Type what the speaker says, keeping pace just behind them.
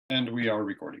And we are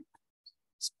recording.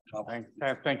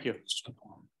 Thank you.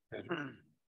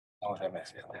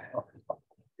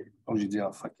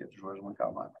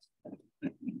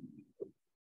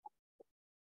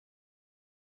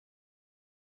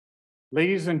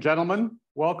 Ladies and gentlemen,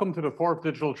 welcome to the 4th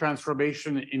Digital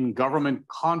Transformation in Government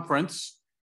Conference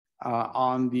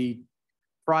on the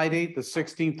Friday, the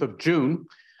 16th of June.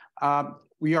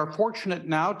 We are fortunate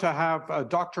now to have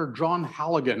Dr. John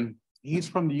Halligan. He's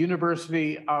from the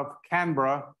University of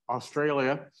Canberra,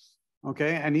 Australia,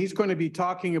 okay? And he's going to be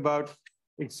talking about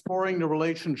exploring the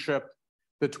relationship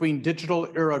between digital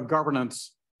era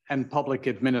governance and public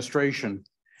administration.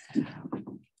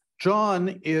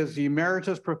 John is the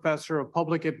Emeritus Professor of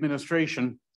Public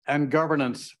Administration and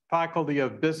Governance, Faculty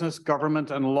of Business,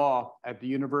 Government and Law at the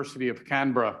University of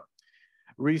Canberra.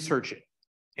 Research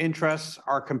interests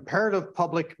are comparative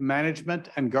public management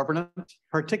and governance,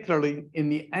 particularly in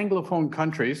the Anglophone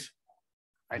countries.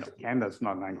 I know Canada's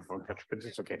not an Anglophone country, but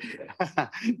it's okay.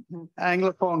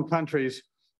 Anglophone countries,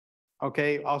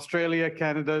 okay, Australia,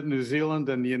 Canada, New Zealand,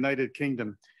 and the United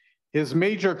Kingdom. His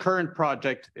major current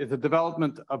project is the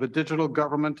development of a digital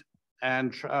government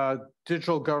and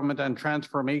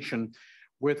transformation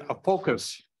with a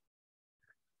focus,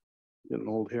 getting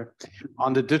old here,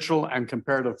 on the digital and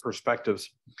comparative perspectives.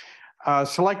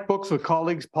 Select books with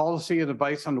colleagues, policy and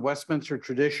advice on the Westminster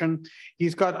tradition.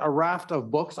 He's got a raft of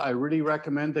books. I really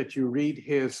recommend that you read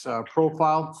his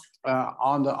profile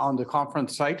on the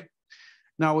conference site.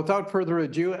 Now, without further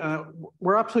ado,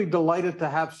 we're absolutely delighted to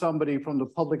have somebody from the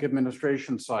public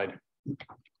administration side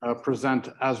present,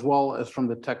 as well as from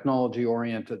the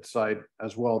technology-oriented side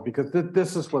as well, because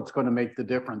this is what's going to make the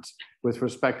difference with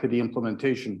respect to the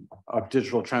implementation of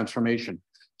digital transformation.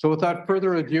 So without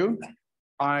further ado,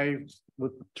 I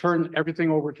would turn everything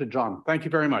over to John. Thank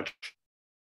you very much.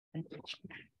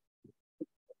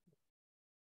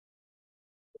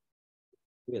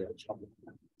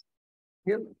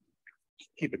 Yep.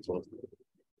 Keep it close.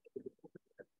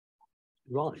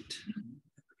 Right.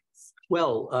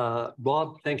 Well,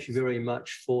 Rob, thank you very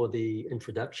much for the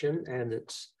introduction, and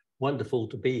it's wonderful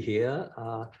to be here.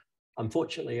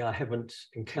 Unfortunately, I haven't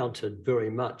encountered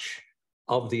very much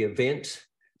of the event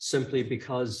simply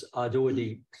because I'd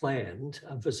already planned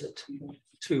a visit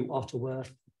to Ottawa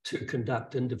to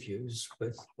conduct interviews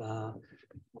with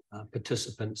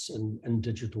participants in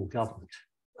digital government.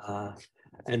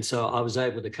 And so I was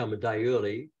able to come a day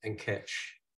early and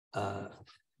catch the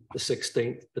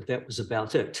 16th, but that was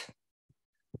about it.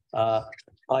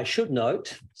 I should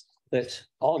note that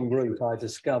en route, I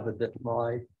discovered that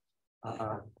my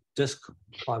disk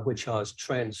by which I was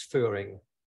transferring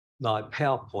my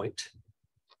PowerPoint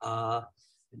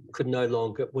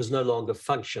was no longer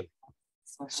function.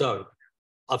 So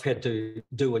I've had to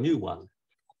do a new one.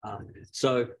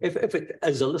 So if it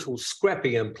is a little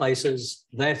scrappy in places,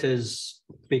 that is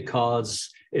because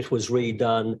it was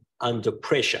redone under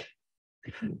pressure.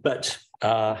 But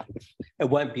it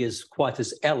won't be quite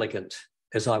as elegant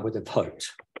as I would have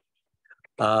hoped.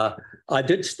 I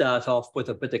did start off with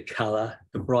a bit of colour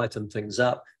to brighten things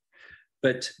up,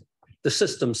 but the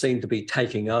system seemed to be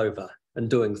taking over and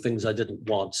doing things I didn't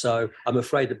want. So I'm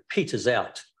afraid it peters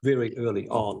out very early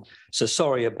on. So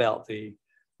sorry about the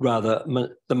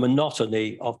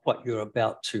monotony of what you're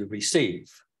about to receive.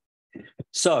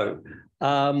 So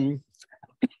the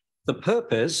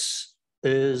purpose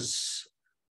is,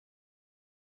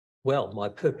 well, my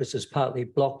purpose is partly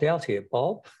blocked out here,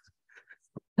 Bob.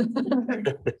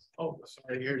 Oh,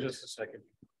 sorry, here just a second.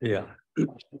 Yeah.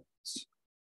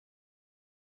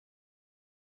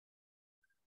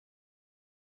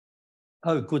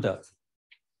 Oh, good. There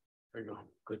you go.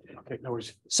 Good. Okay, no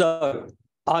worries. So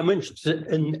I'm interested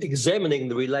in examining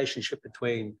the relationship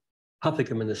between public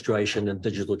administration and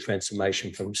digital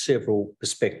transformation from several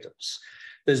perspectives.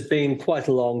 There's been quite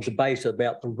a long debate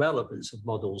about the relevance of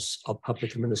models of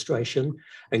public administration,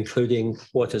 including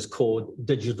what is called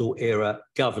digital era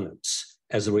governance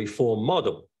as a reform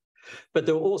model. But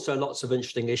there are also lots of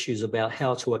interesting issues about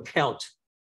how to account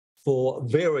for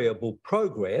variable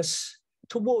progress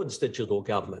towards digital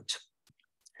government.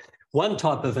 One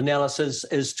type of analysis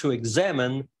is to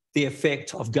examine the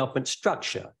effect of government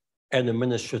structure and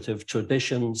administrative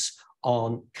traditions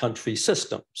on country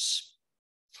systems.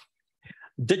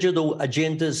 Digital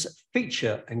agendas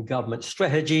feature in government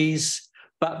strategies,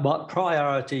 but what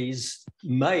priorities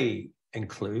may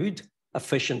include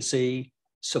efficiency,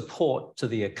 support to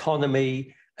the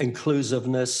economy,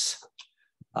 inclusiveness,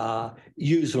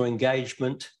 user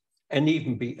engagement, and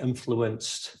even be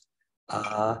influenced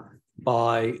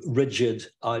by rigid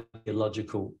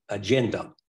ideological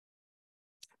agenda.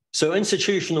 So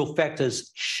institutional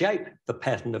factors shape the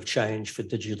pattern of change for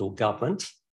digital government,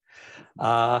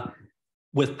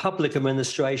 with public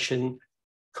administration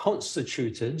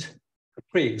constituted, a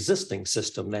pre-existing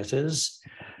system that is,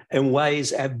 in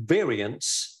ways at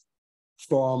variance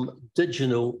from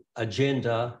digital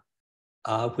agenda,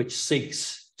 which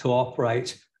seeks to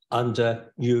operate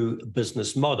under new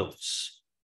business models.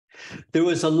 There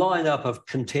was a lineup of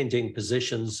contending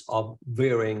positions of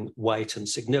varying weight and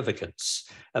significance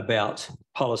about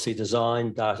policy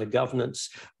design, data governance,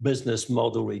 business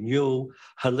model renewal,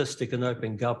 holistic and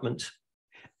open government,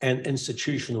 and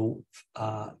institutional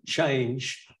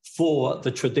change for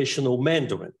the traditional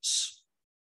mandarins.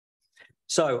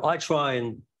 So I try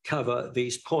and cover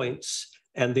these points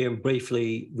and then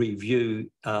briefly review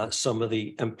some of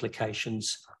the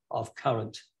implications of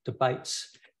current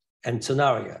debates and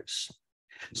scenarios.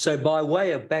 So by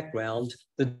way of background,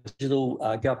 the digital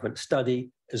government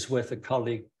study is with a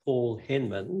colleague, Paul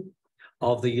Henman,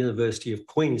 of the University of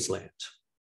Queensland.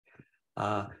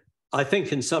 I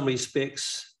think in some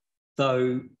respects,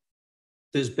 though,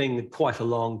 there's been quite a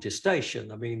long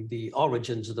gestation. I mean, the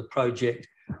origins of the project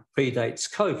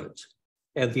predates COVID,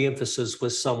 and the emphasis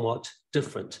was somewhat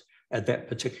different at that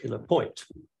particular point.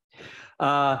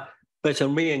 But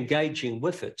in re-engaging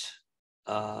with it,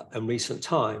 in recent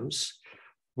times,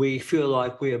 we feel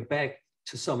like we are back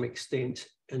to some extent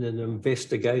in an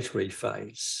investigatory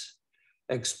phase,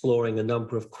 exploring a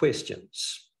number of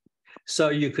questions. So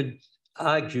you could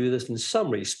argue that in some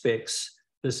respects,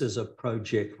 this is a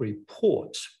project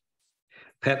report.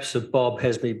 Perhaps if Bob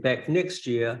has me back next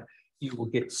year, you will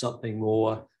get something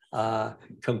more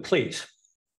complete.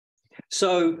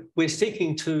 So we're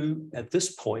seeking to, at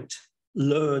this point,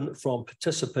 learn from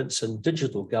participants in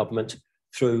digital government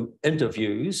through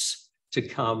interviews to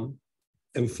come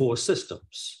in 4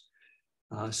 systems.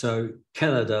 So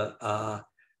Canada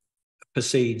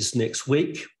proceeds next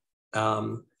week.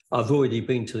 I've already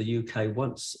been to the UK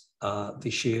once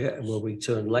this year and will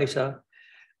return later.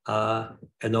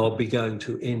 And I'll be going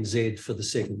to NZ for the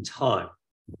 2nd time.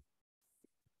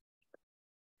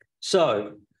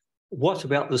 So what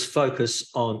about this focus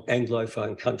on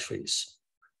Anglophone countries?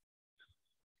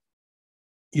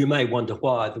 You may wonder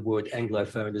why the word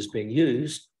Anglophone is being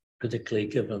used, particularly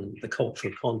given the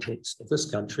cultural context of this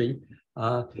country.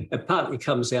 It partly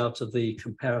comes out of the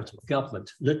comparative government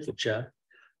literature,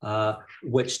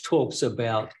 which talks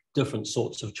about different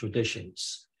sorts of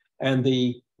traditions. And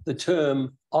the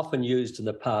term often used in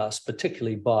the past,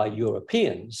 particularly by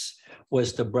Europeans,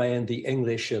 was to brand the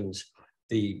English and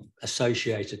the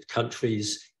associated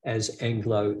countries as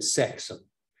Anglo-Saxon.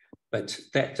 But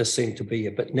that just seemed to be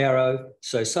a bit narrow.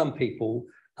 So some people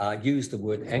use the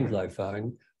word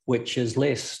Anglophone, which is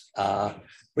less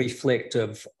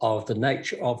reflective of the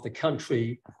nature of the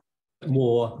country,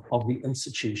 more of the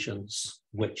institutions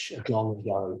which had long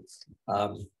ago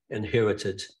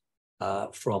inherited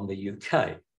from the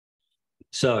UK.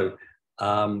 So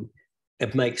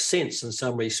it makes sense in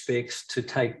some respects to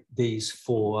take these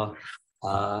for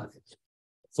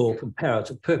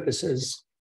comparative purposes.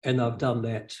 And I've done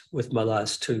that with my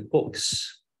last 2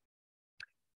 books.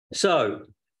 So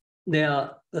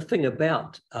now the thing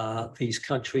about these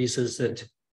countries is that,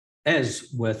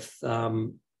 as with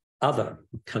other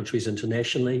countries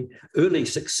internationally, early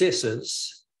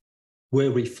successes were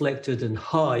reflected in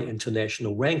high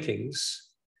international rankings,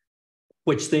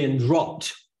 which then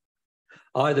dropped,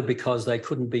 either because they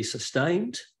couldn't be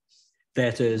sustained,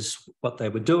 that is what they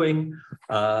were doing,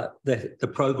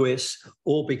 the progress,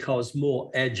 or because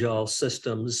more agile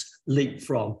systems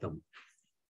leapfrogged them.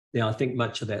 Now, I think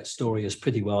much of that story is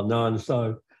pretty well known,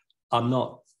 so I'm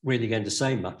not really going to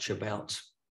say much about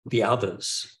the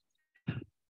others.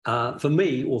 For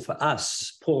me, or for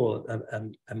us, Paul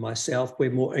and myself, we're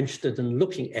more interested in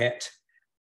looking at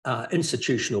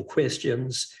institutional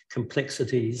questions,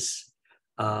 complexities,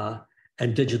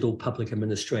 and digital public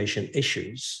administration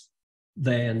issues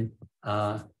than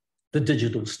the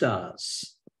digital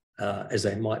stars, as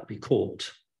they might be called.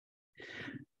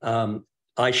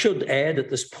 I should add at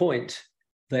this point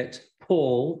that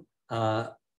Paul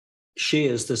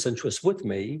shares this interest with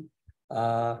me,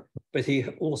 but he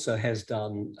also has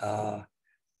done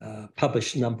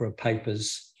published a number of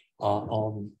papers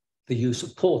on the use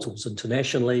of portals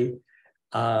internationally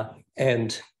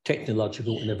and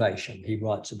technological innovation. He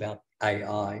writes about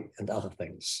AI and other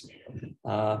things.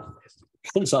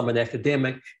 Since I'm an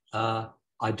academic,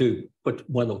 I do put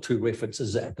 1 or 2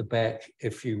 references at the back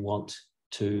if you want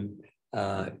to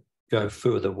go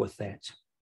further with that.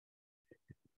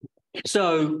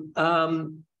 So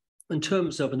in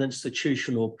terms of an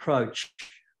institutional approach,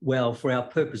 well, for our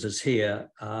purposes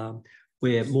here,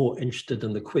 we're more interested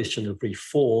in the question of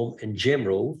reform in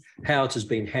general, how it has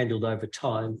been handled over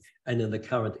time and in the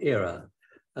current era.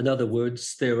 In other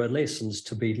words, there are lessons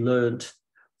to be learned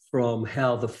from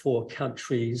how the 4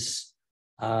 countries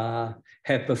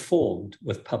have performed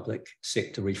with public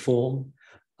sector reform,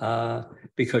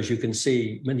 because you can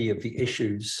see many of the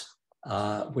issues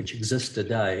which exist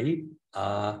today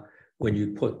when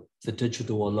you put the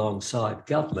digital alongside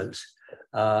government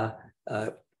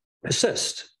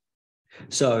persist.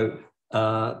 So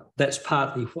that's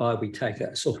partly why we take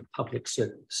a sort of public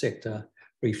sector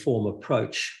reform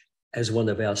approach as one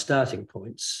of our starting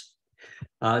points.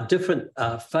 Different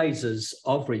phases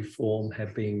of reform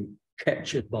have been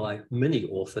captured by many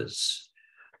authors,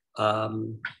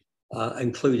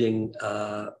 including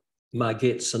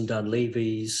Margette's and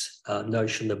Dunleavy's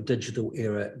notion of digital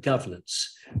era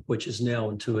governance, which is now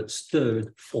into its 3rd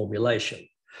formulation.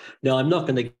 Now, I'm not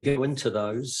going to go into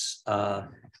those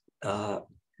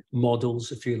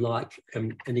models, if you like,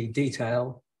 in any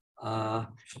detail,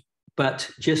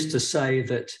 but just to say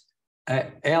that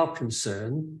our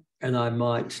concern, and I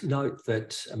might note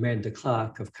that Amanda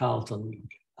Clark of Carlton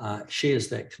shares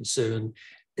that concern,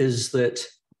 is that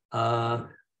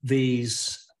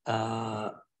these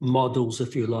models,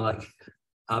 if you like,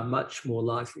 are much more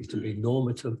likely to be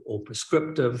normative or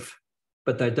prescriptive,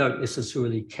 but they don't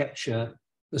necessarily capture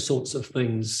the sorts of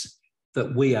things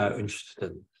that we are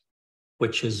interested in,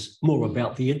 which is more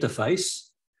about the interface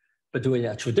between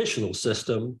our traditional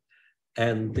system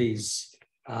and these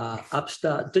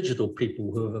upstart digital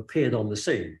people who have appeared on the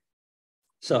scene.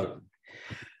 So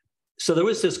there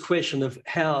is this question of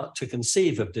how to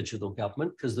conceive of digital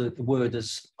government, because the word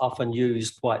is often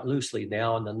used quite loosely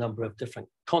now in a number of different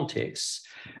contexts.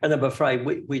 And I'm afraid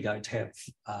we don't have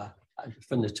a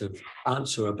definitive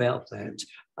answer about that.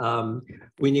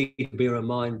 We need to bear in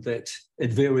mind that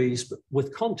it varies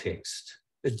with context.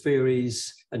 It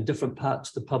varies in different parts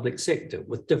of the public sector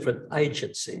with different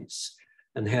agencies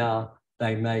and how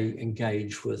they may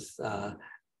engage with a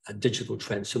digital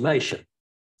transformation.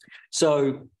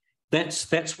 So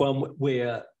that's one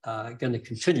we're going to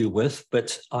continue with,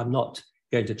 but I'm not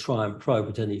going to try and probe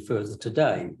it any further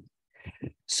today.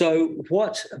 So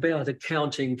what about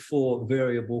accounting for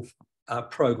variable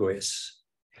progress?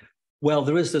 Well,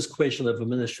 there is this question of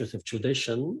administrative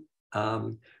tradition,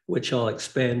 which I'll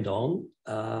expand on.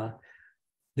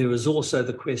 There is also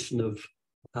the question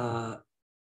of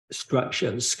structure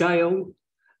and scale.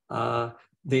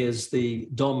 There's the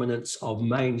dominance of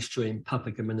mainstream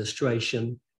public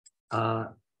administration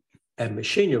and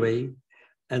machinery.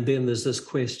 And then there's this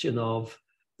question of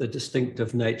the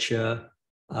distinctive nature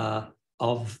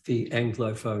of the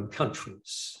Anglophone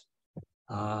countries,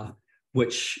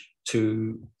 which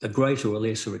to a greater or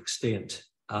lesser extent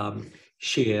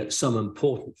share some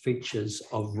important features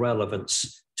of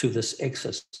relevance to this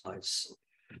exercise.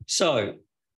 So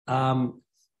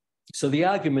the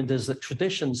argument is that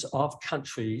traditions of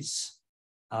countries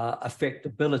affect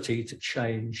ability to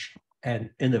change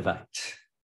and innovate.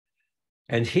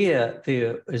 And here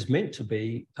there is meant to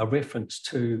be a reference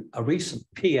to a recent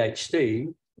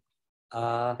PhD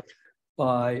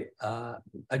by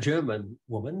a German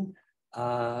woman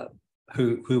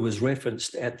who was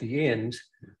referenced at the end,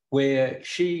 where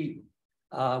she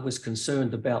was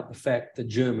concerned about the fact that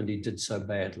Germany did so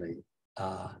badly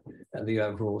in the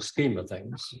overall scheme of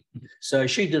things. So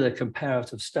she did a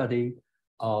comparative study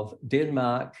of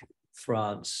Denmark,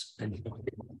 France, and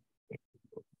Germany.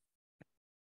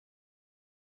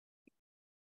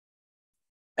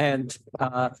 And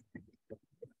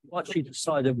what she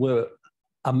decided were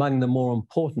among the more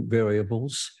important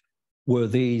variables were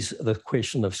the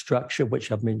question of structure,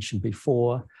 which I've mentioned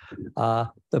before,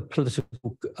 the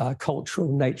political,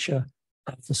 cultural nature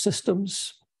of the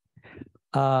systems.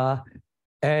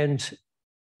 And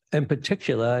in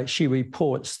particular, she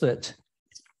reports that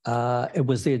it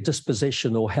was their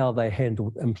disposition or how they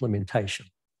handled implementation.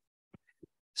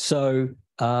 So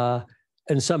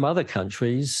in some other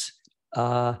countries,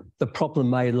 the problem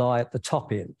may lie at the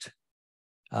top end,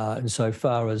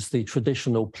 insofar as the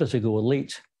traditional political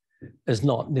elite is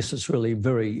not necessarily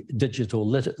very digital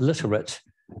literate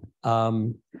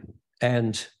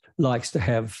and likes to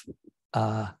have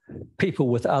people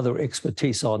with other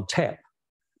expertise on tap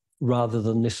rather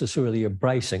than necessarily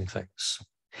embracing things.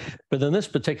 But in this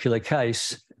particular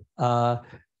case,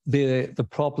 the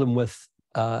problem with,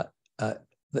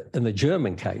 in the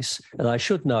German case, and I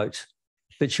should note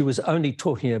that she was only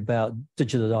talking about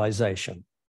digitalization.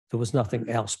 There was nothing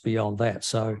else beyond that.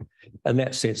 So in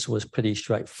that sense, it was pretty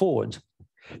straightforward.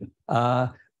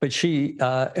 But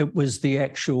it was the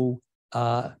actual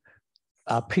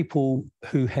people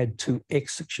who had to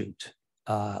execute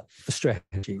the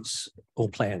strategies or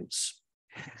plans.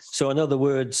 So in other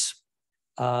words,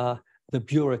 the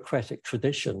bureaucratic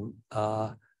tradition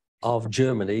of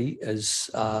Germany is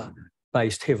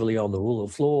based heavily on the rule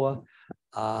of law.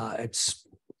 It's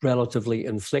relatively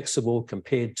inflexible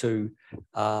compared to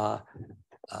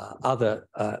other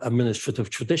administrative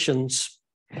traditions.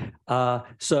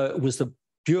 So it was the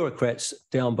bureaucrats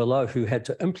down below who had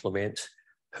to implement,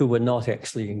 who were not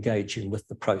actually engaging with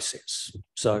the process.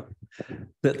 So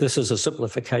this is a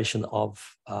simplification of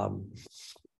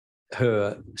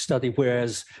her study,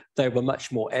 whereas they were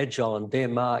much more agile in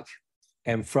Denmark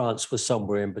and France was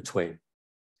somewhere in between.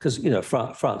 Because, you know,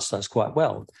 France does quite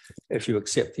well if you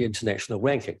accept the international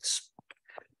rankings.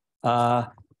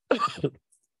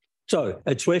 So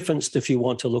it's referenced if you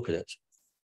want to look at it.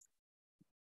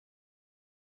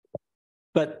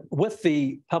 But with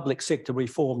the public sector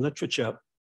reform literature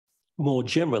more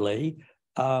generally,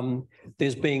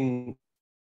 there's been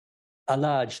a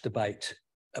large debate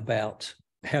about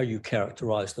how you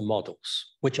characterize the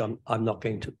models, which I'm not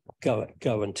going to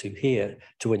go into here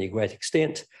to any great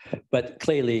extent, but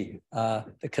clearly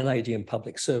the Canadian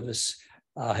Public Service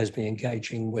has been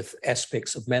engaging with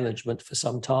aspects of management for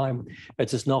some time.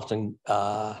 It has not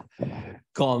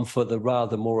gone for the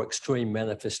rather more extreme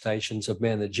manifestations of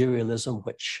managerialism,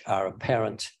 which are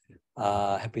apparent,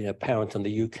 have been apparent in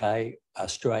the UK,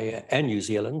 Australia, and New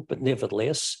Zealand, but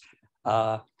nevertheless,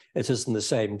 it isn't the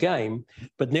same game.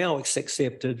 But now it's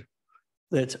accepted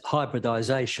that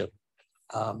hybridization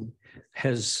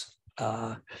has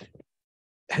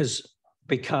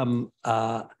become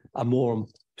a more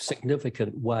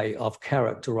significant way of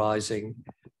characterizing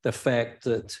the fact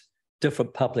that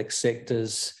different public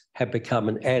sectors have become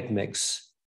an admix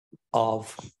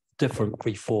of different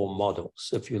reform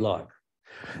models, if you like.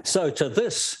 So to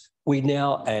this, we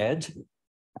now add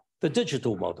the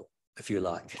digital model, if you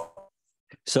like.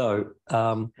 So,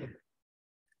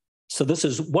 so this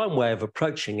is one way of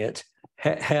approaching it.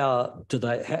 How does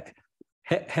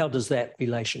that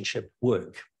relationship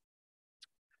work?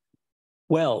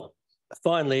 Well,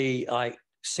 finally, I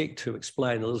seek to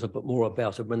explain a little bit more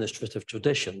about administrative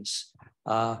traditions.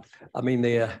 I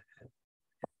mean,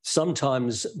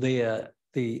 sometimes the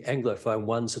Anglophone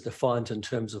ones are defined in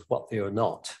terms of what they are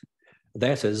not.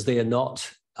 That is, they're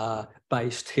not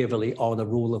based heavily on a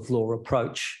rule of law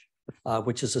approach,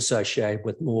 which is associated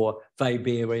with more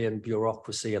Weberian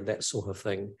bureaucracy and that sort of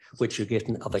thing, which you get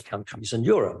in other countries in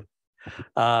Europe.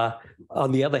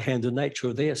 On the other hand, the nature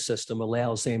of their system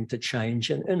allows them to change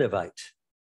and innovate.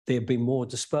 They've been more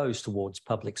disposed towards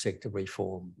public sector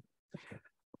reform,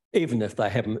 even if they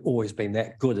haven't always been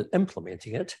that good at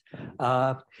implementing it.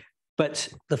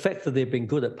 But the fact that they've been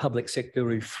good at public sector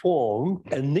reform,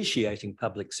 initiating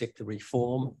public sector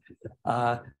reform,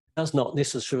 does not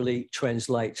necessarily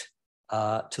translate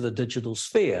to the digital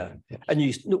sphere. And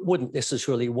you wouldn't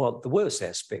necessarily want the worst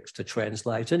aspects to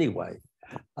translate anyway.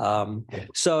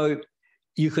 So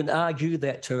you can argue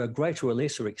that to a greater or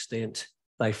lesser extent,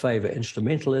 they favour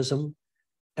instrumentalism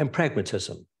and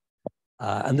pragmatism.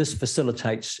 And this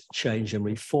facilitates change and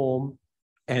reform,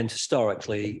 and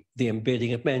historically the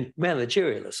embedding of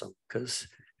managerialism, because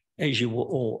as you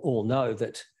all know,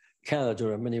 that Canada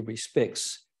in many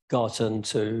respects got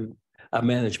into a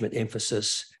management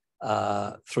emphasis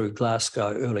through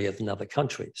Glasgow earlier than other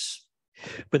countries.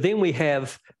 But then we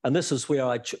have, and this is where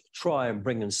I try and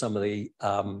bring in some of the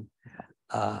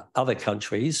other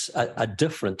countries, a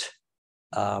different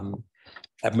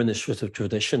administrative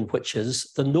tradition, which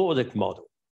is the Nordic model.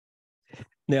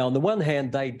 Now, on the one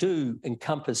hand, they do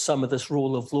encompass some of this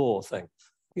rule of law thing,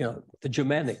 you know, the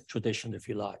Germanic tradition, if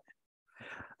you like.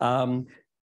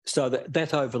 So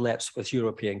that overlaps with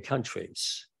European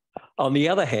countries. On the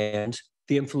other hand,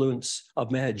 the influence of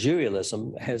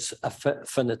managerialism has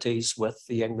affinities with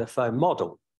the Anglophone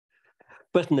model.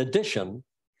 But in addition,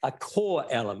 a core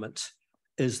element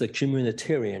is the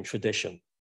communitarian tradition,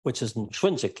 which is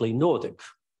intrinsically Nordic.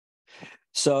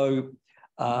 So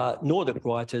Nordic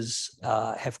writers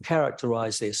have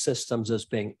characterized their systems as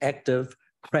being active,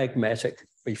 pragmatic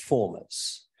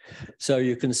reformers. So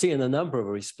you can see in a number of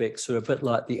respects who are a bit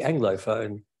like the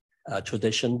Anglophone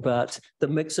tradition, but the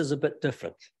mix is a bit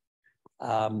different.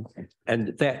 And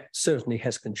that certainly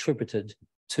has contributed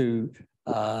to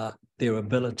their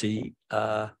ability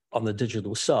on the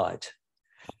digital side.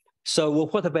 So, well,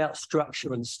 what about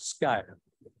structure and scale?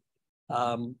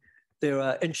 There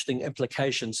are interesting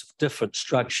implications of different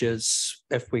structures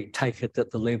if we take it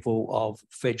at the level of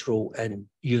federal and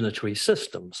unitary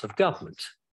systems of government.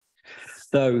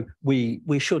 Though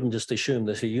we shouldn't just assume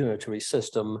that a unitary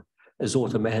system is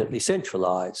automatically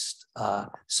centralised.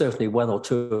 Certainly one or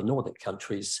two Nordic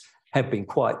countries have been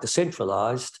quite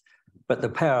decentralised, but the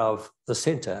power of the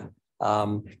centre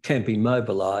can be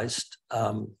mobilised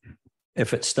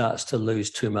if it starts to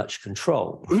lose too much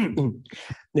control.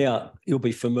 Now, you'll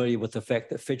be familiar with the fact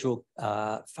that federal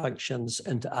functions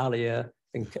inter alia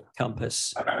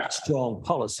encompass strong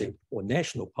policy or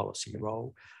national policy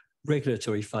role,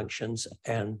 regulatory functions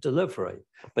and delivery.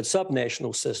 But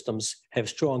subnational systems have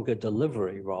stronger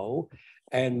delivery role,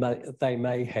 and they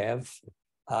may have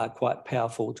quite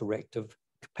powerful directive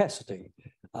capacity,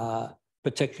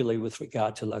 particularly with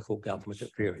regard to local government.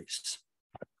 It varies.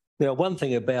 Now, one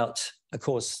thing about, of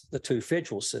course, the two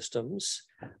federal systems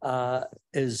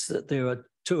is that there are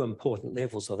two important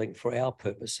levels, I think, for our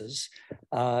purposes,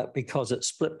 because it's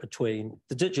split between,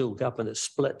 the digital government is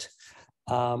split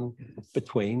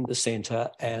between the centre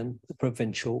and the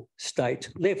provincial state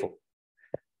level.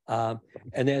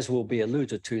 And as will be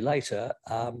alluded to later,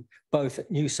 both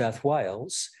New South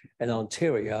Wales and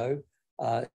Ontario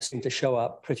seem to show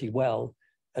up pretty well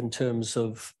in terms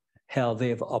of how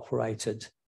they've operated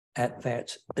at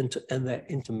that in that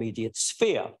intermediate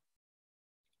sphere.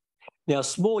 Now,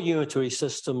 small unitary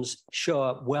systems show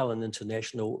up well in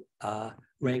international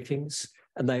rankings,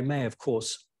 and they may, of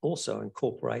course, also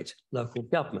incorporate local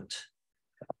government.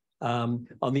 On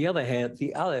the other hand,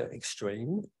 the other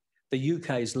extreme, the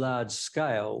UK's large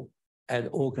scale and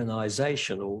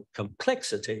organisational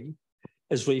complexity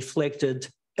is reflected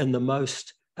in the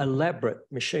most elaborate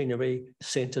machinery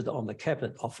centred on the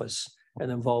Cabinet Office and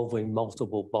involving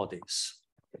multiple bodies.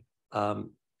 And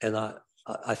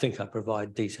I think I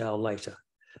provide detail later.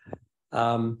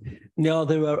 Now,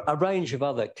 there are a range of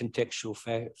other contextual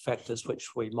factors which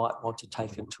we might want to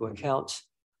take into account.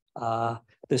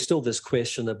 There's still this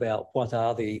question about what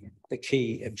are the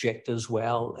key objectives.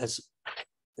 Well, as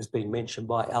has been mentioned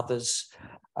by others,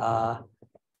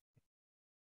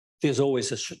 there's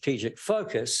always a strategic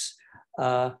focus.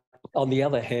 On the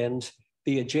other hand,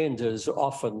 the agendas are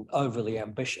often overly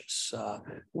ambitious.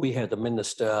 We had a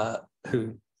minister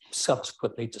who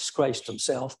subsequently disgraced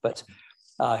himself, but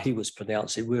he was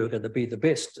pronouncing we were going to be the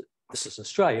best, this is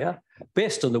Australia,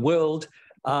 best in the world,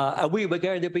 and we were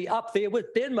going to be up there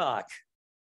with Denmark.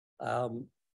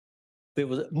 There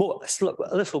was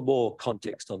a little more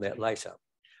context on that later.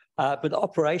 But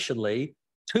operationally,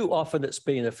 too often it's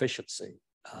been efficiency.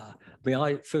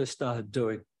 I first started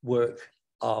doing work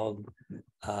on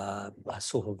a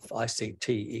sort of ICT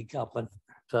e-government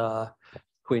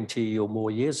 20 or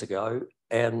more years ago,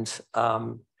 and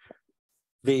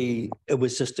it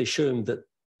was just assumed that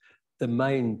the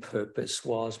main purpose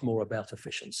was more about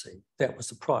efficiency. That was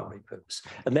the primary purpose.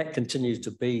 And that continues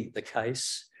to be the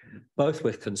case, both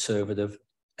with conservative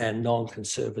and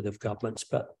non-conservative governments,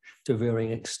 but to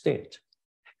varying extent.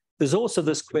 There's also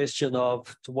this question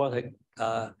of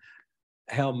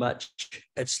how much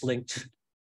it's linked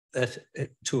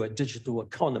to a digital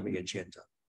economy agenda.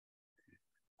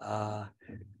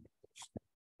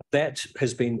 That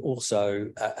has been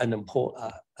also an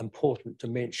important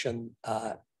dimension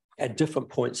at different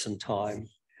points in time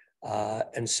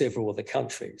in several of the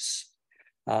countries.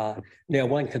 Now,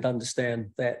 one can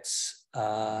understand that's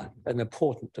an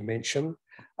important dimension.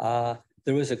 There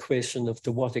is a question of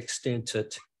to what extent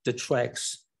it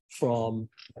detracts from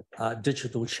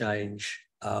digital change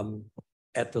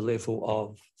at the level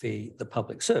of the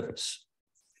public service.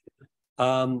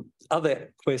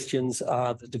 Other questions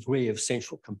are the degree of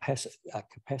central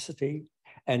capacity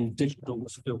and digital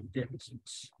skill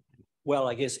deficits. Well,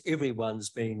 I guess everyone's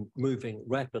been moving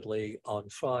rapidly on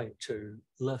trying to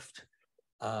lift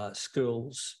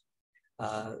skills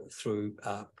through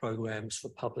programs for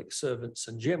public servants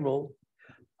in general.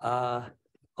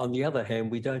 On the other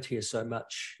hand, we don't hear so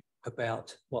much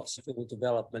about what skill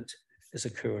development is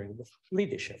occurring with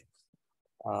leadership.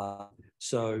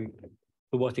 So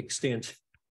to what extent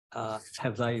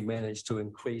have they managed to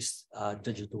increase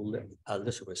digital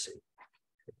literacy?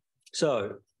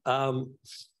 So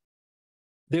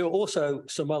there are also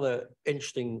some other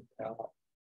interesting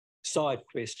side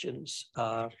questions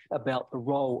about the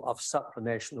role of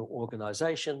supranational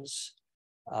organisations.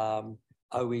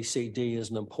 OECD is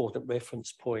an important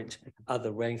reference point.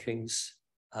 Other rankings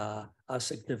are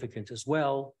significant as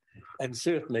well. And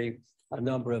certainly a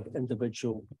number of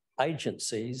individual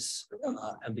agencies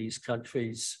in these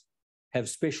countries have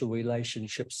special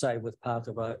relationships, say, with part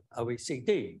of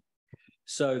OECD.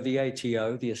 So the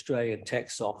ATO, the Australian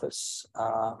Tax Office,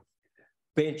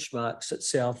 benchmarks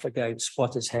itself against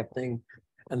what is happening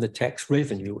in the tax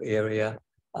revenue area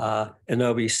in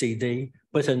OECD,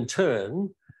 but in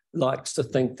turn likes to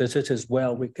think that it is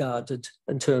well regarded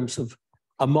in terms of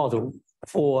a model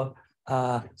for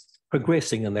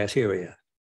progressing in that area.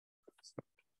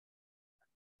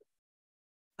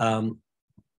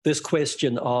 This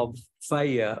question of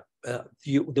failure,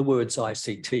 the words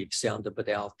ICT sound a bit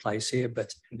out of place here,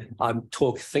 but I'm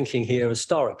thinking here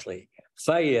historically.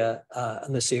 Failure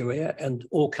in this area, and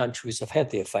all countries have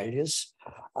had their failures,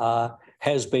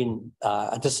 has been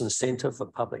a disincentive for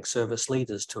public service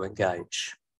leaders to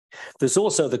engage. There's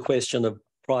also the question of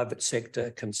private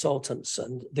sector consultants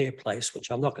and their place, which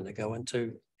I'm not going to go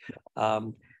into.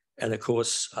 And of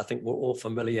course, I think we're all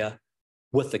familiar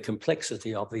with the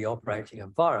complexity of the operating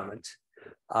environment,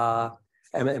 and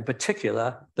in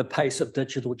particular, the pace of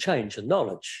digital change and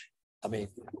knowledge. I mean,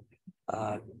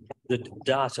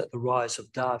 the rise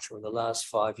of data in the last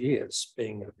 5 years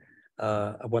being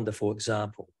a wonderful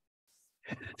example.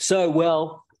 So,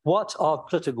 well, what are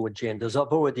political agendas?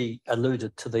 I've already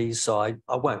alluded to these, so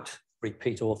I won't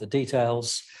repeat all the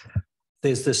details.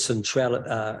 There's this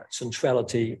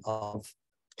centrality of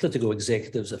political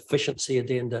executives' efficiency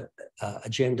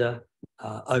agenda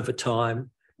over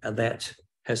time, and that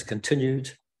has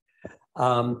continued.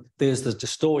 There's the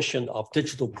distortion of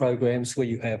digital programs where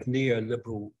you have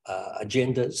neoliberal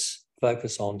agendas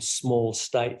focus on small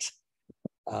state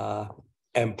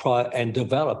and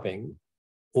developing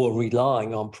or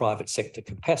relying on private sector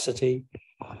capacity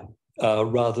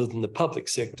rather than the public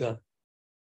sector.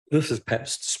 This is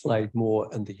perhaps displayed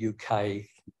more in the UK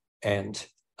and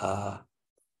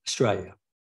Australia.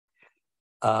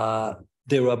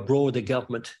 There are broader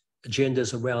government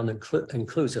agendas around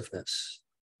inclusiveness,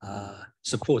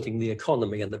 supporting the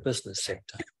economy and the business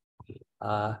sector.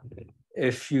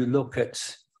 If you look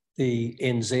at the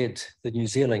NZ, the New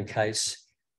Zealand case,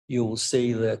 you will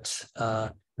see that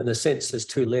in a sense there's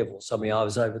two levels. I mean, I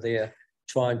was over there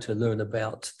trying to learn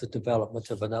about the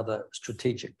development of another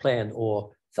strategic plan,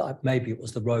 or maybe it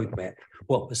was the roadmap,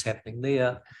 what was happening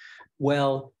there.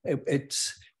 Well,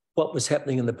 what was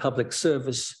happening in the public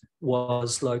service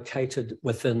was located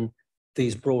within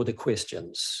these broader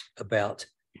questions about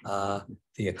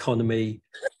the economy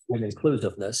and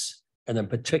inclusiveness, and in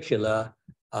particular,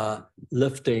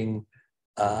 lifting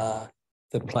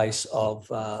the place of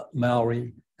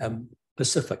Maori and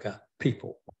Pacifica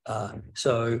people.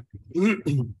 So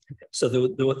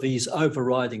there were these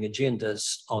overriding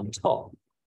agendas on top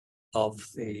of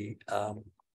the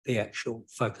actual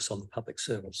focus on the public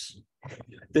service.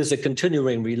 There's a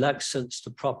continuing reluctance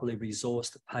to properly resource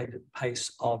the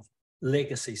pace of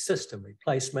legacy system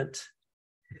replacement.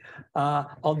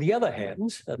 On the other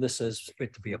hand, and this is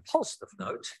meant to be a positive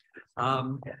note,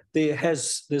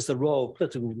 there's the role of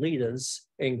political leaders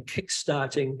in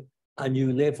kickstarting a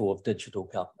new level of digital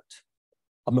government.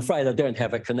 I'm afraid I don't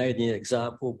have a Canadian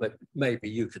example, but maybe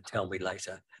you could tell me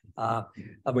later. I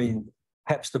mean,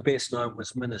 perhaps the best known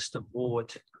was Minister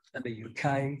Ward in the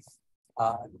UK,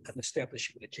 and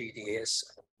establishing the GDS,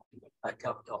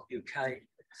 gov.uk.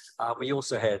 We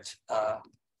also had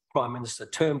Prime Minister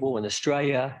Turnbull in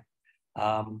Australia,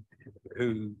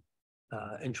 who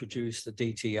introduced the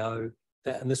DTO,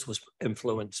 and this was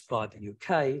influenced by the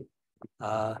UK.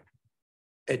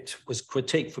 It was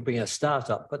critiqued for being a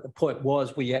startup, but the point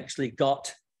was we actually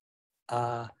got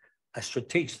a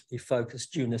strategically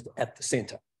focused unit at the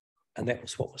centre, and that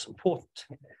was what was important.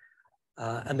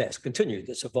 And that's continued.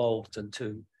 It's evolved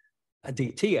into a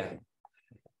DTO.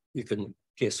 You can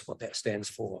guess what that stands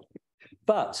for.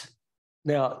 But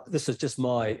now this is just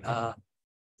my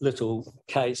little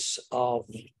case of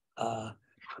the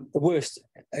worst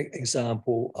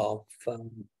example of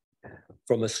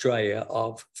from Australia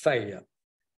of failure.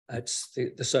 It's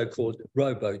the so-called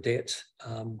robo-debt,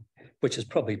 which is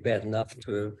probably bad enough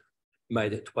to have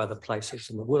made it to other places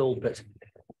in the world, but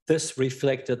this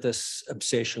reflected this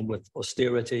obsession with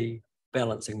austerity,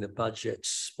 balancing the budget,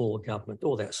 small government,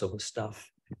 all that sort of stuff.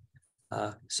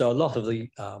 So a lot of the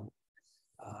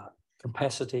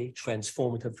capacity,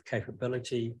 transformative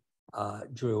capability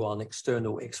drew on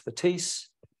external expertise.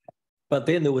 But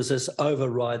then there was this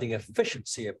overriding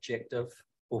efficiency objective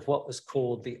of what was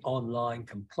called the Online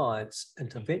Compliance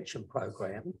Intervention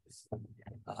Program,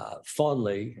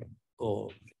 fondly or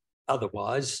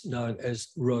otherwise known as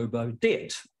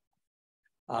robo-debt.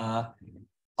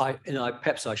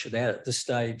 Perhaps I should add at this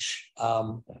stage,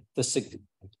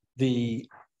 the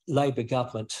Labor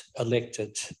government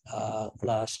elected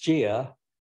last year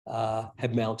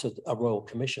have mounted a Royal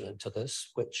Commission into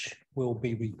this, which will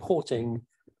be reporting,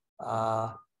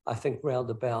 I think, round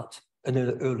about in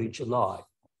early July.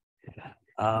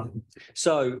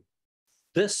 So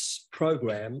this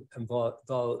program involved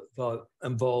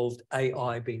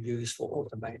AI being used for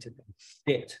automated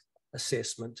debt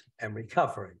assessment and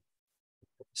recovery.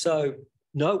 So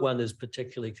no one is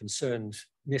particularly concerned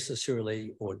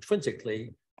necessarily or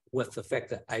intrinsically with the fact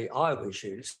that AI was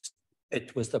used.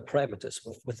 it was the parameters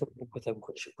within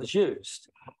which it was used.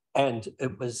 And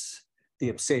it was the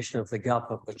obsession of the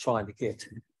government with trying to get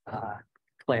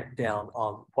clamped down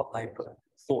on what they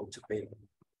thought to be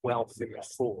welfare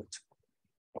fraud,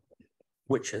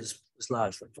 which was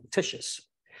largely fictitious.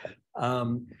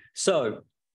 So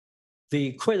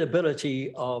the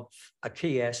credibility of a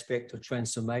key aspect of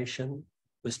transformation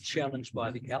was challenged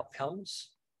by the outcomes.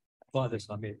 By this,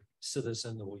 I mean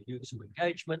citizen or user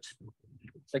engagement.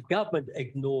 The government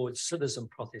ignored citizen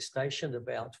protestation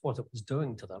about what it was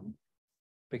doing to them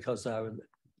because they were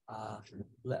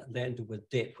landed with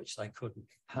debt which they couldn't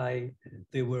pay.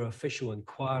 There were official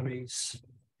inquiries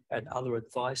and other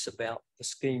advice about the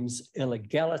scheme's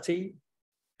illegality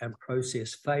and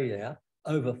process failure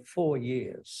over 4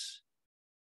 years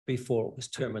before it was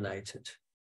terminated.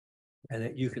 And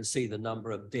that you can see the number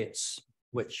of debts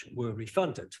which were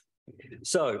refunded.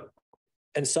 So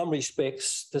in some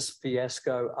respects, this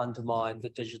fiasco undermined the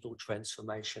digital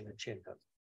transformation agenda.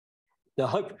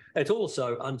 Now, it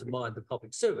also undermined the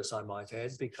public service, I might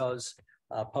add, because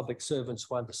public servants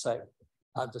were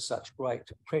under such great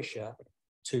pressure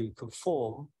to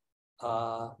conform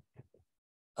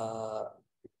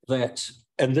that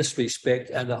in this respect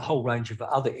and a whole range of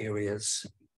other areas,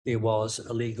 there was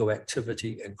illegal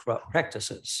activity and corrupt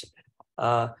practices.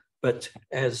 But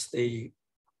as the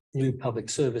new Public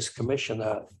Service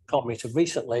Commissioner commented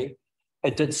recently,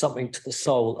 it did something to the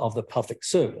soul of the public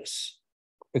service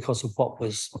because of what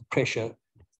was the pressure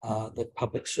that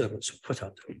public servants were put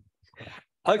under.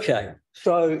 Okay,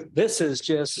 so this is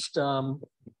just, I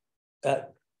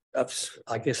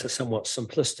guess, a somewhat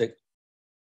simplistic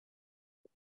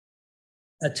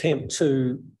attempt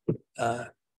to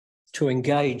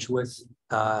engage with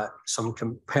some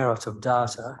comparative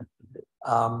data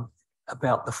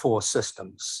about the 4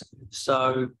 systems.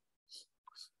 So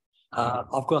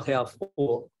I've got our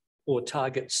four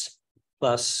targets,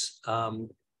 plus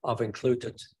I've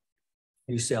included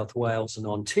New South Wales and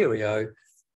Ontario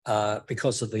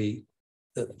because of the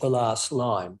last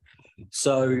line.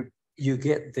 So you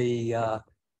get the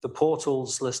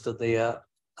portals listed there.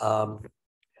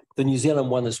 The New Zealand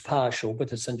one is partial,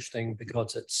 but it's interesting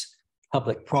because it's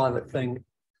public-private thing.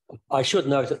 I should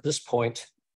note at this point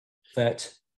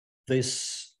that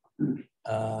this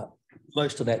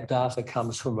most of that data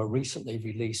comes from a recently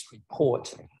released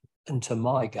report into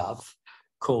MyGov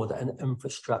called an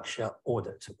infrastructure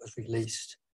audit. It was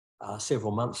released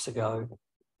several months ago.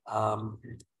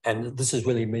 And this is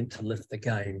really meant to lift the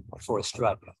game for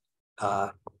Australia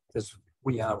because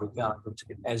we are regarded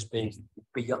as being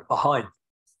behind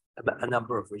a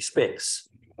number of respects.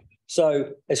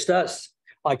 So it starts,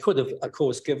 I could have, of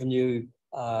course, given you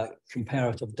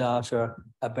comparative data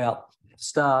about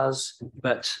stars,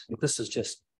 but this is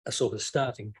just a sort of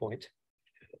starting point.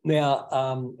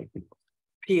 Now,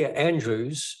 Pierre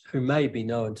Andrews, who may be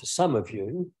known to some of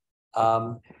you,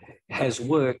 has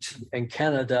worked in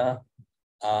Canada,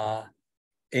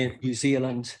 in New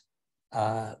Zealand,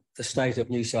 the state of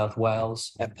New South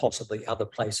Wales, and possibly other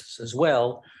places as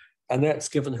well. And that's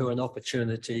given her an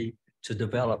opportunity to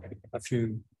develop a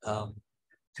few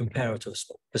comparative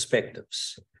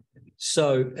perspectives.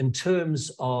 So in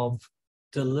terms of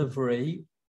delivery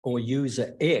or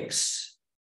user X,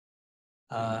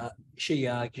 she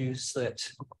argues that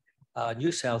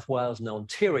New South Wales and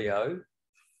Ontario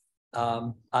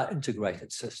are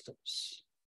integrated systems.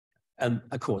 And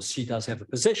of course, she does have a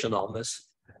position on this.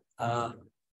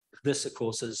 This, of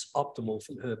course, is optimal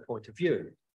from her point of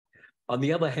view. On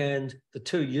the other hand, the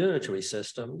 2 unitary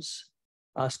systems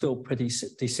are still pretty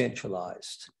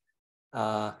decentralized.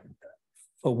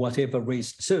 For whatever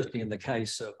reason, certainly in the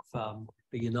case of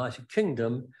the United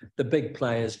Kingdom, the big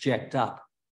players jacked up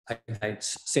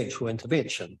against central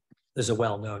intervention. There's a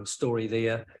well-known story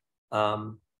there.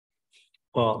 While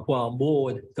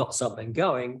Maud got something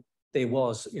going, there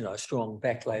was, a strong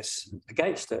backlash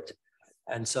against it.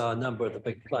 And so a number of the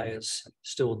big players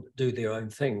still do their own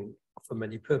thing for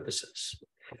many purposes.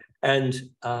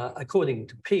 And according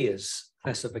to Pierre's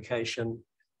classification,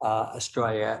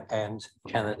 Australia and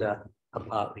Canada are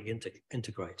partly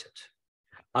integrated.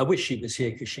 I wish she was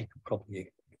here because she could probably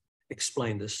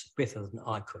explain this better than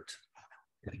I could.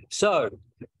 So,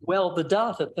 well, the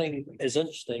data thing is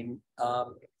interesting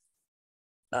for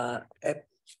how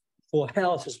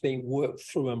it has been worked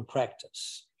through in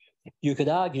practice. You could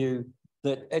argue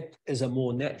that it is a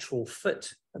more natural fit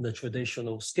in the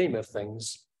traditional scheme of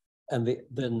things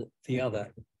than the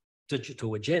other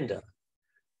digital agenda.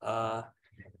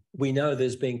 We know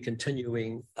there's been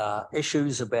continuing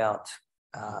issues about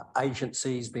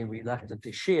agencies being reluctant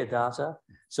to share data.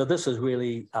 So this is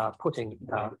really putting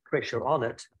pressure on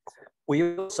it.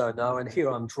 We also know, and here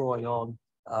I'm drawing on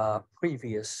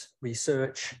previous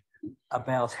research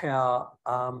about how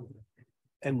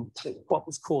in what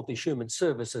was called the Human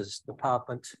Services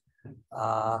Department,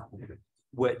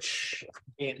 which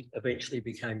eventually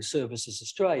became Services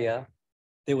Australia,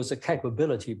 there was a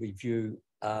capability review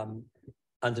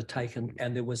undertaken,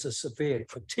 and there was a severe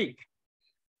critique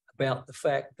about the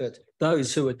fact that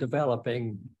those who were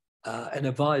developing and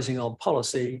advising on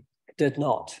policy did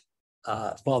not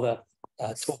bother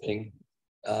talking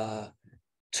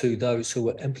to those who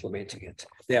were implementing it.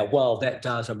 Now, while that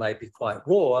data may be quite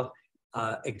raw,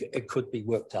 it could be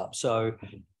worked up. So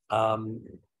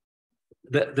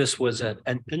this was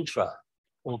an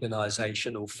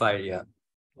intra-organisational failure,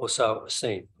 or so it was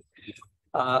seen.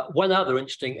 One other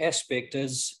interesting aspect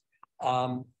is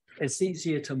it's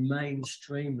easier to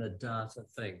mainstream the data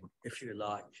thing, if you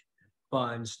like,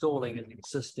 by installing an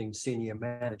existing senior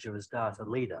manager as data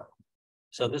leader.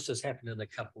 So this has happened in a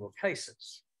couple of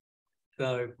cases.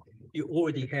 So you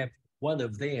already have one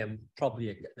of them, probably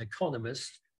an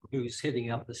economist, who's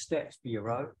heading up the Stats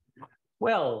Bureau.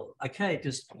 Well, okay,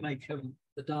 just make him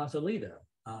the data leader.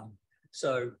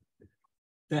 So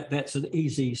that's an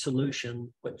easy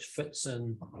solution which fits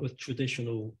in with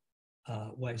traditional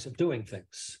ways of doing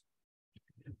things.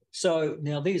 So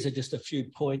now these are just a few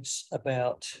points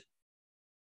about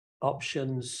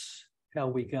options. How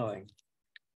are we going?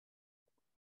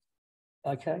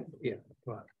 Okay, yeah,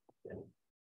 right. Yeah.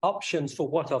 Options for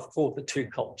what I've called the two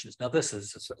cultures. Now this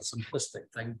is a simplistic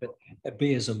thing, but it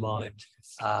bears in mind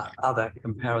other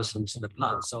comparisons in the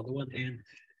past. So on the one hand,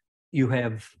 you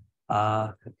have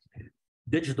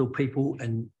digital people,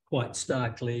 and quite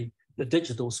starkly, the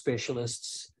digital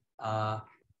specialists have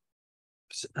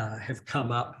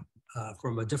come up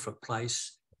from a different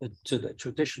place to the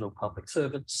traditional public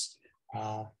servants.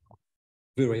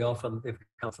 Very often they've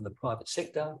come from the private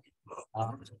sector.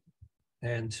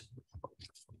 And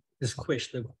this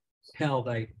question of how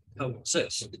they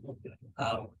coexist.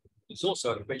 There's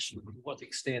also a question of to what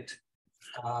extent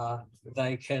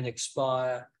they can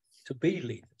aspire to be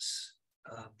leaders.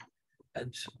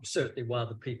 And certainly one of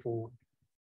the people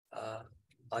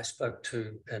I spoke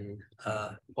to in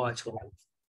Whitehall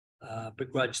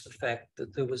begrudged the fact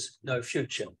that there was no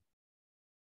future.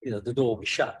 You know, the door was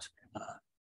shut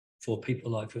for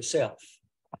people like herself.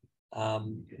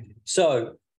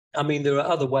 So, I mean, there are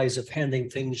other ways of handling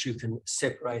things. You can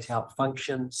separate out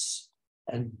functions.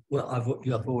 And well, I've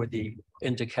already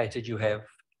indicated you have,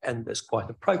 and it's quite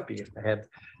appropriate to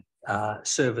have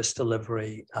service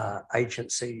delivery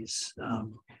agencies.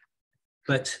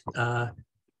 But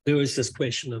there is this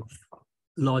question of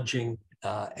lodging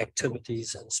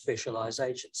activities and specialised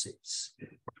agencies.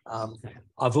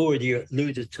 I've already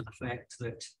alluded to the fact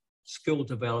that skill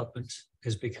development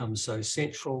has become so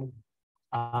central.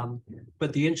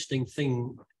 But the interesting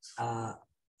thing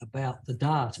about the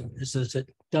data is that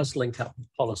it does link up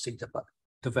with policy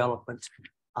development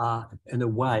in a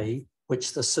way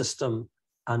which the system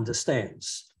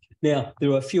understands. Now,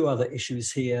 there are a few other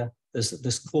issues here. There's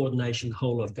this coordination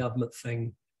whole of government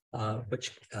thing,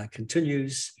 which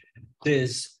continues.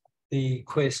 There's the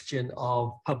question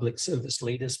of public service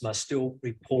leaders must still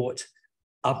report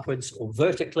upwards or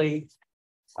vertically.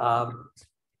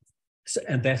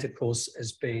 And that, of course,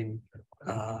 has been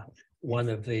one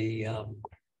of the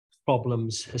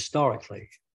problems historically.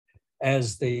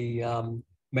 As the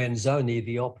Manzoni,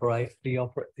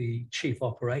 the chief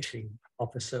operating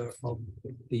officer of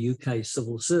the UK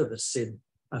Civil Service, said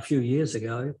a few years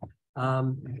ago,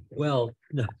 well,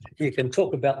 you can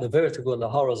talk about the vertical and the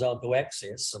horizontal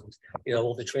axis, and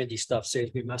all the trendy stuff says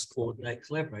we must coordinate,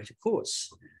 collaborate, of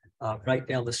course, break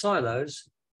down the silos,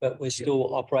 but we're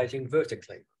still operating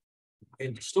vertically.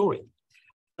 End of story.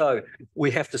 So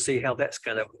we have to see how that's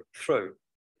going to work through.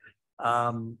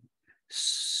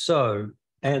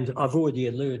 And I've already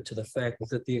alluded to the fact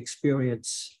that the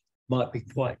experience might be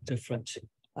quite different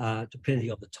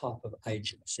depending on the type of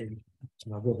agency,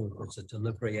 whether it's a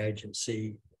delivery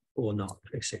agency or not,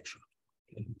 etc.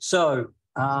 So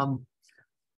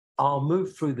I'll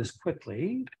move through this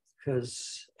quickly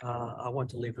because I want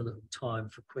to leave a little time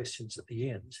for questions at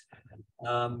the end.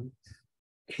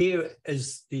 Here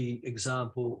is the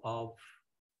example of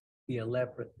the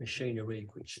elaborate machinery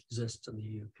which exists in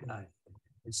the UK.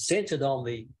 It's centred on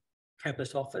the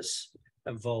Cabinet Office,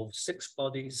 involves 6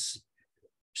 bodies,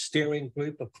 steering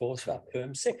group, of course, are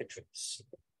perm secretaries,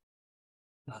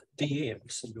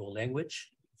 DMs in your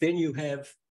language. Then you have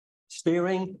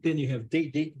steering, then you have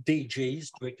DGs,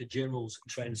 Director Generals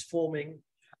transforming.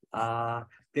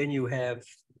 Then you have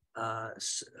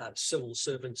civil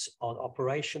servants on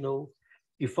operational.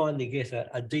 You finally get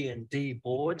a D&D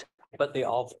board, but they're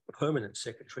of permanent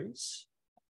secretaries.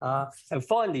 And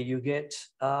finally, you get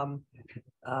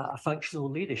a functional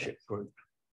leadership group,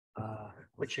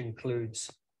 which includes,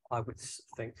 I would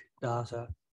think, data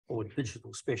or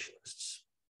digital specialists.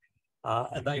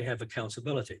 And they have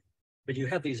accountability. But you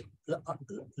have these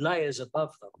layers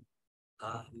above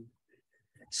them.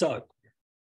 So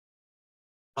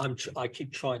I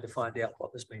keep trying to find out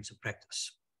what this means in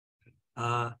practice.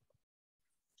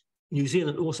 New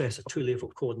Zealand also has a two-level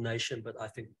coordination, but I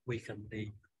think we can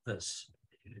lead this.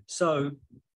 So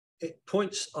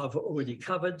points I've already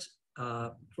covered.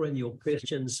 For any of your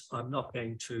questions, I'm not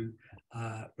going to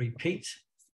repeat.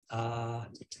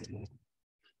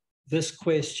 This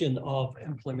question of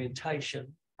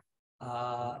implementation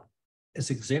is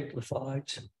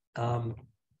exemplified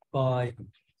by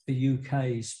the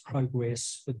UK's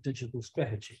progress with digital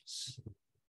strategies.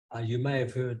 You may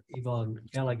have heard Yvonne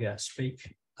Gallagher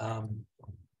speak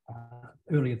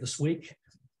earlier this week.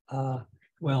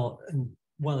 Well, in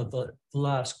one of the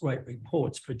last great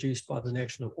reports produced by the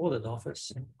National Audit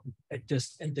Office, it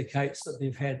just indicates that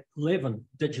they've had 11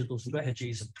 digital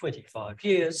strategies in 25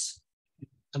 years,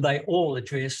 and they all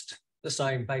addressed the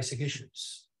same basic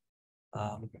issues.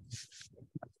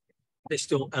 They're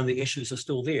still, and the issues are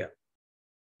still there.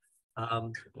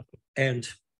 And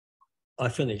I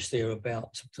finished there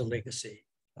about the legacy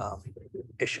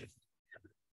issue.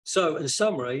 So in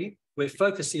summary, we're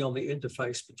focusing on the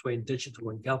interface between digital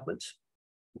and government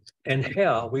and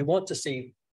how we want to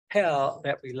see how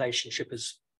that relationship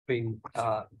is being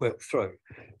worked through.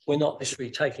 We're not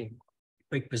necessarily taking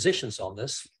big positions on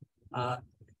this.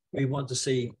 We want to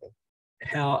see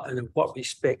how and in what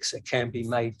respects it can be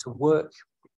made to work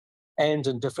and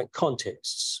in different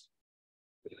contexts.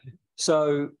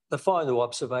 So the final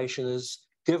observation is,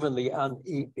 given the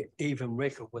uneven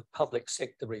record with public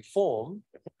sector reform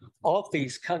of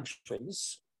these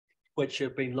countries, which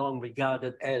have been long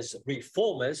regarded as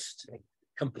reformist,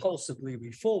 compulsively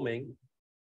reforming,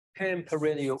 can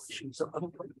perennial issues of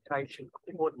implementation,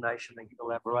 coordination and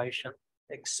collaboration,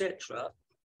 etc.,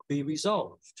 be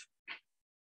resolved?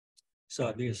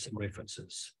 So there's some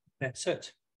references. That's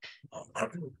it.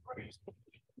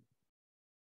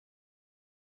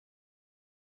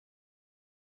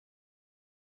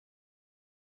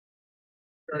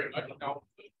 Very much. Now,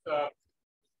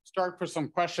 start for some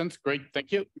questions. Great,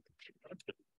 thank you.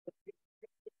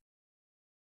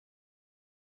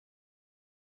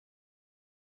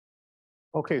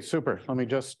 Okay, super. Let me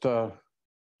just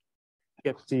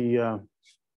get the,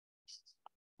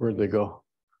 where'd they go?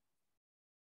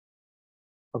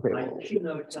 Okay. You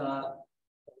know,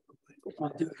 I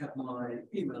do have my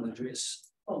email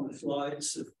address on the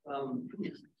slides if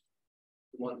you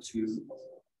want to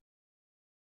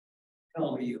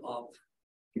tell me of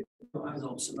your own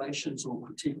observations or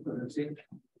critique that is there.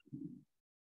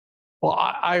 Well,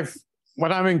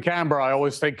 when I'm in Canberra, I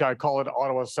always think I call it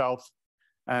Ottawa South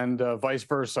and vice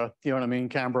versa. You know what I mean?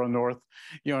 Canberra North,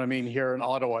 you know what I mean? Here in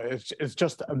Ottawa, it's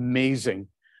just amazing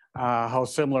how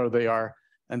similar they are.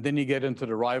 And then you get into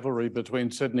the rivalry between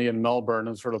Sydney and Melbourne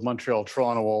and sort of Montreal,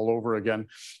 Toronto all over again.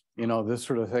 You know, this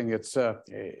sort of thing. It's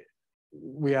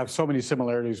we have so many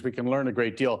similarities. We can learn a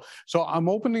great deal. So I'm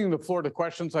opening the floor to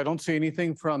questions. I don't see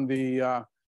anything from the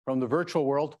virtual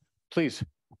world. Please.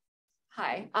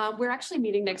 Hi, we're actually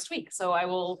meeting next week, so I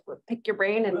will pick your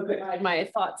brain and provide my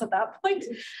thoughts at that point.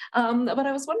 But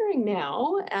I was wondering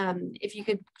now if you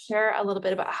could share a little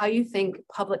bit about how you think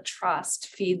public trust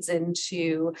feeds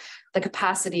into the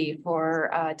capacity for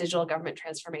digital government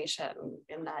transformation,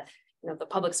 in that, you know, the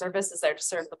public service is there to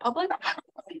serve the public.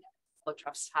 What do public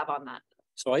trust have on that?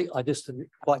 Sorry, I just didn't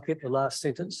quite get the last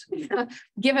sentence.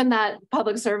 Given that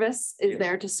public service is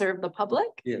there to serve the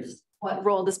public, yes, what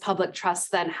role does public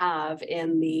trust then have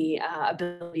in the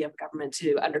ability of government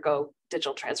to undergo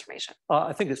digital transformation?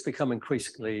 I think it's become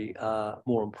increasingly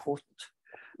more important.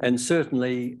 And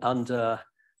certainly under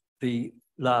the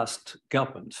last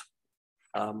government,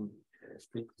 the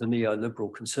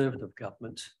neoliberal conservative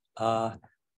government,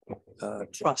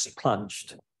 trust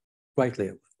plunged greatly.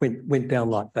 It went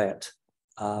down like that.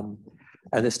 And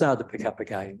it started to pick up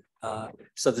again.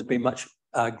 So there's been much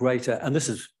greater, and this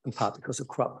is in part because of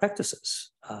corrupt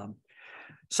practices.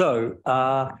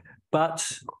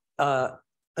 But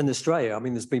in Australia, I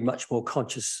mean, there's been much more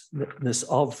consciousness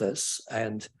of this,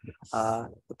 and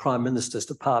the Prime Minister's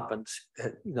department,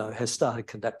 you know, has started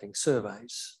conducting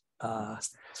surveys. And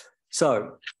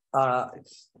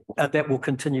that will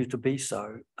continue to be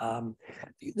so.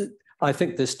 I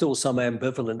think there's still some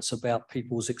ambivalence about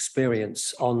people's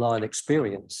experience, online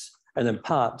experience, and in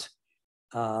part,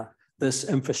 this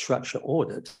infrastructure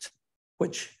audit,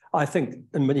 which I think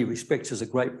in many respects is a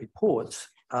great report,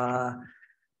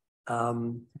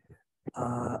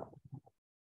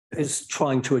 is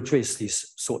trying to address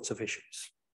these sorts of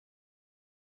issues.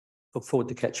 Look forward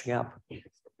to catching up. Please.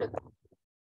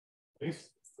 You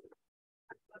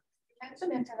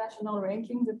mentioned international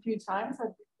rankings a few times. I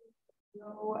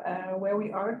know where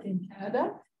we are in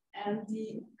Canada, and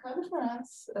the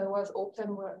conference was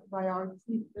opened by our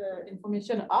chief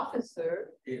information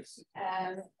officer. Yes.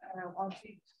 And want to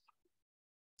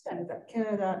understand that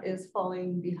Canada is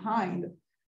falling behind.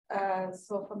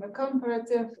 So from a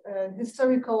comparative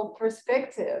historical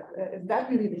perspective, is that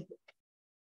really the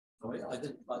case? I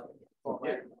didn't.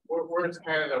 Where's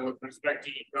Canada with respect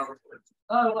to e-government?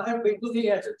 Oh, I haven't been looking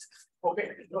at it. Okay,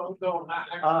 no,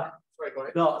 sorry, go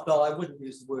ahead. No, I wouldn't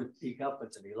use the word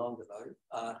e-government any longer, though.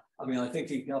 I mean, I think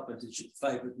e-government is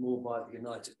favoured more by the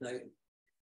United Nations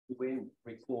UN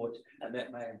report, and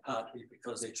that may in part be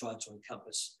because they're trying to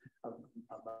encompass a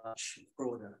much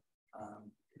broader.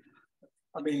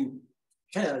 I mean,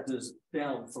 Canada's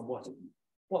down from what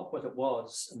it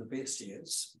was in the best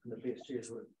years, and the best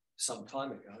years were some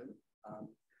time ago.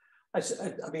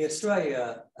 I mean,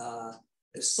 Australia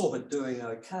is sort of doing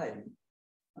okay,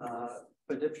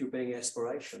 but if you're being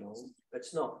aspirational,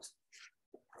 it's not.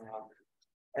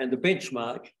 And the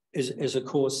benchmark is of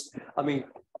course, I mean,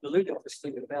 the ludicrous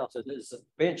thing about it is that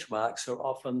benchmarks are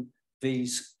often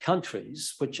these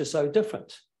countries which are so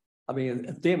different. I mean,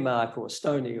 if Denmark or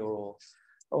Estonia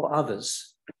or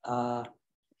others are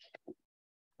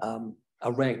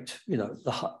ranked, you know,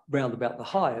 round about the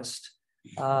highest,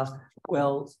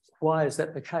 well, why is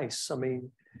that the case? I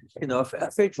mean, you know, if a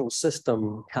federal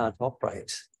system can't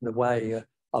operate in the way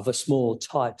of a small,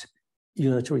 tight,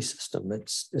 unitary system,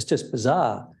 it's just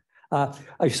bizarre.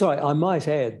 Sorry, I might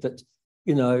add that,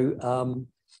 you know,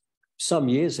 some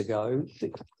years ago,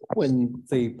 when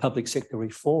the public sector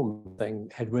reform thing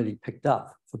had really picked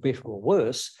up, for better or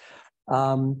worse,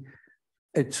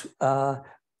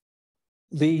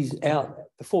 the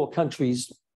 4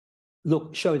 countries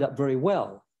showed up very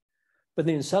well. But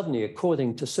then suddenly,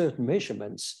 according to certain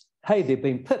measurements, hey, they've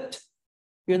been pipped.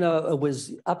 You know, it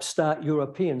was upstart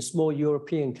small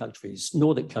European countries,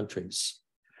 Nordic countries,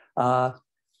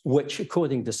 which,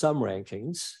 according to some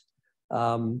rankings,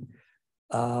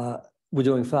 were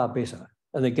doing far better.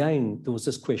 And again, there was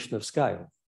this question of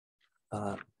scale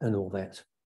and all that.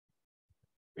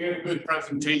 We had a good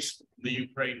presentation in the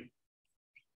Ukraine.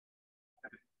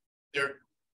 They're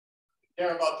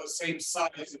about the same size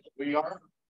as we are,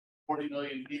 40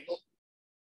 million people.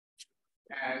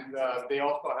 And they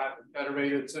also have a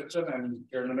federated system, and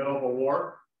they're in the middle of a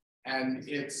war. And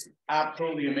it's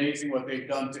absolutely amazing what they've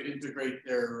done to integrate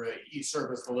their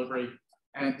e-service delivery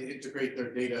and to integrate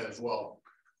their data as well,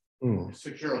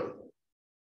 securely.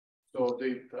 So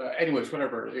they, anyways,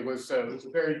 whatever. It was a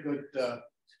very good.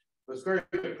 Very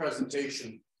good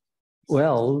presentation.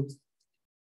 Well,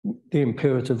 the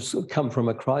imperatives come from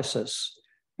a crisis.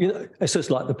 You know, it's just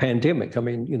like the pandemic. I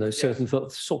mean, you know, certain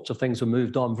sorts of things have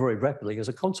moved on very rapidly as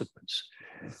a consequence.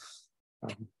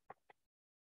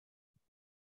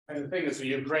 And the thing is, the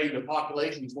Ukraine, the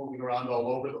population is moving around all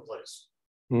over the place.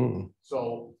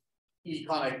 So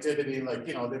e-connectivity, like,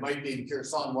 you know, they might be in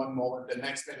Kherson one moment, the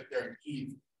next minute they're in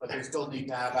Kyiv, but they still need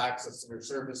to have access to their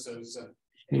services. And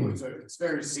anyway, so it's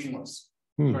very seamless.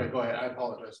 Sorry, go ahead. I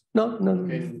apologize. No.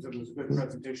 Okay, it was a good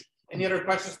presentation. Any other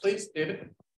questions, please, David?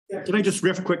 Yeah, can I just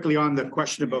riff quickly on the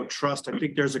question about trust? I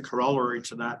think there's a corollary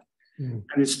to that, and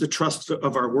it's the trust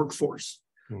of our workforce.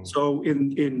 So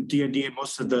in D&D and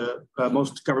most of the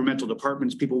most governmental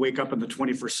departments, people wake up in the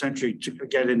 21st century to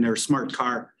get in their smart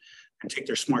car and take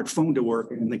their smartphone to work.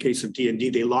 And in the case of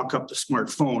D&D, they lock up the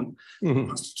smartphone,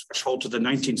 threshold to the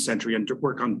 19th century, and to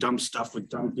work on dumb stuff with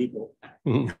dumb people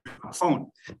on a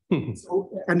phone.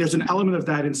 So, and there's an element of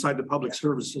that inside the public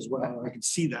service as well. I can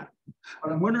see that.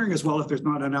 But I'm wondering as well if there's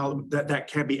not an element that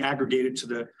can be aggregated to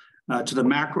the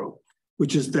macro,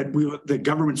 which is that the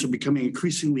governments are becoming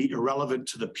increasingly irrelevant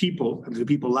to the people, and the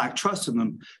people lack trust in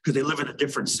them because they live in a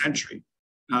different century.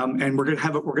 And we're going to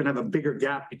have a bigger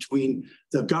gap between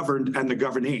the governed and the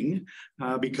governing,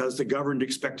 because the governed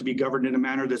expect to be governed in a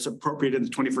manner that's appropriate in the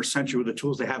 21st century with the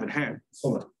tools they have at hand.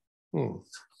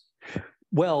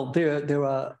 Well, there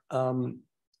are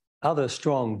other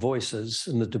strong voices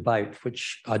in the debate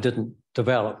which I didn't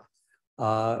develop,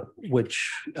 which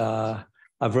are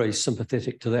very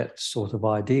sympathetic to that sort of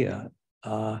idea.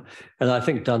 And I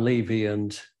think Dunleavy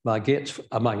and Margette,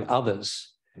 among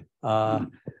others,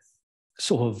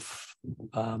 sort of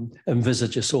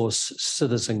envisage a sort of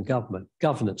citizen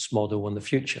governance model in the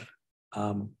future.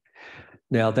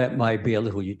 Now, that may be a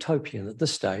little utopian at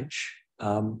this stage,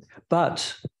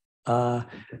 but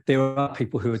there are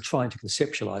people who are trying to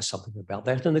conceptualize something about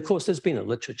that. And of course, there's been a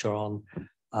literature on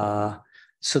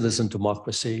citizen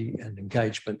democracy and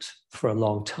engagement for a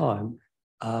long time.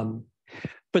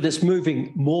 But it's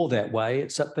moving more that way.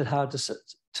 It's a bit hard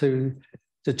to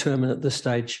determine at this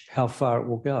stage how far it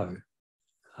will go.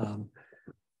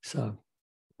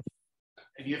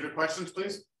 Any other questions,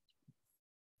 please?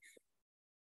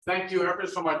 Thank you ever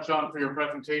so much, John, for your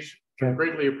presentation. Okay.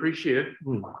 Greatly appreciate it.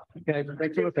 Okay,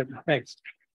 thank you. Thanks.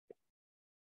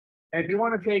 And if you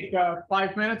want to take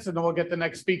 5 minutes and then we'll get the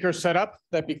next speaker set up,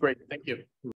 that'd be great. Thank you.